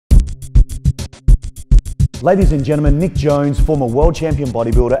Ladies and gentlemen, Nick Jones, former world champion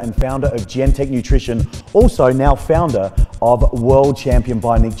bodybuilder and founder of Gentech Nutrition, also now founder of World Champion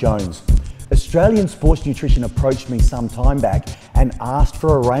by Nick Jones. Australian Sports Nutrition approached me some time back and asked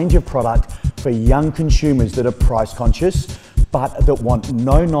for a range of product for young consumers that are price conscious, but that want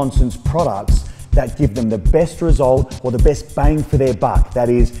no-nonsense products that give them the best result or the best bang for their buck. That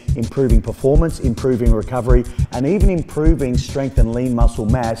is, improving performance, improving recovery, and even improving strength and lean muscle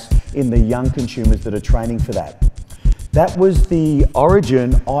mass in the young consumers that are training for that. That was the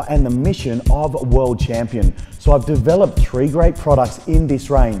origin and the mission of World Champion. So I've developed 3 great products in this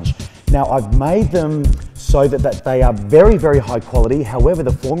range. Now I've made them so that they are very, very high quality. However,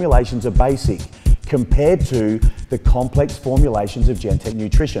 the formulations are basic compared to the complex formulations of Gentech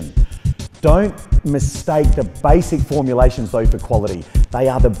Nutrition. Don't mistake the basic formulations though for quality. They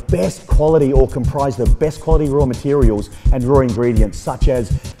are the best quality or comprise the best quality raw materials and raw ingredients, such as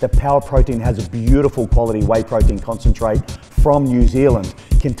the Power Protein has a beautiful quality whey protein concentrate from New Zealand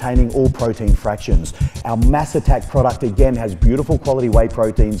containing all protein fractions. Our Mass Attack product again has beautiful quality whey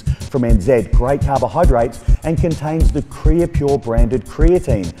proteins from NZ, great carbohydrates, and contains the Creapure branded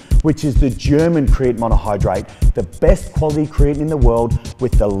creatine, which is the German creatine monohydrate, the best quality creatine in the world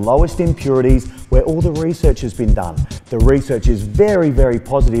with the lowest impurities, where all the research has been done. The research is very, very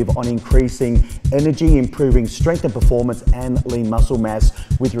positive on increasing energy, improving strength and performance, and lean muscle mass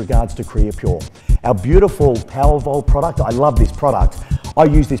with regards to Creapure. Our beautiful Powervol product, I love this product. I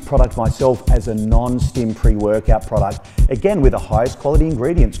use this product myself as a non-stim pre-workout product, again with the highest quality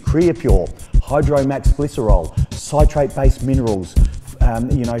ingredients, Creapure, Hydromax glycerol, citrate-based minerals,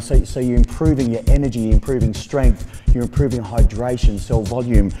 so you're improving your energy, you're improving strength, you're improving hydration, cell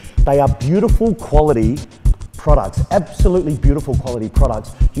volume. They are beautiful quality products, absolutely beautiful quality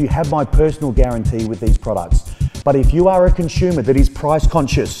products. You have my personal guarantee with these products. But if you are a consumer that is price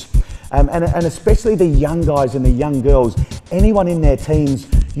conscious, and especially the young guys and the young girls, anyone in their teens,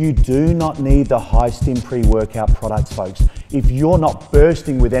 you do not need the high stim pre-workout products, folks. If you're not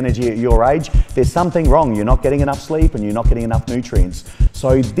bursting with energy at your age, there's something wrong. You're not getting enough sleep and you're not getting enough nutrients.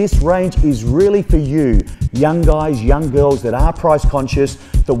 So this range is really for you, young guys, young girls that are price conscious,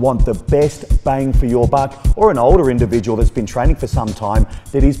 that want the best bang for your buck, or an older individual that's been training for some time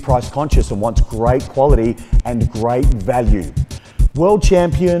that is price conscious and wants great quality and great value. World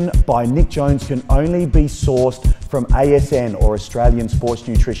Champion by Nick Jones can only be sourced from ASN, or Australian Sports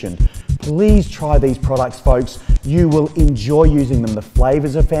Nutrition. Please try these products, folks. You will enjoy using them. The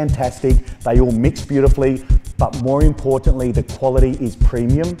flavors are fantastic. They all mix beautifully, but more importantly, the quality is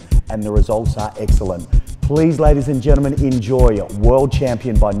premium and the results are excellent. Please, ladies and gentlemen, enjoy World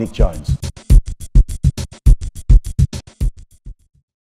Champion by Nick Jones.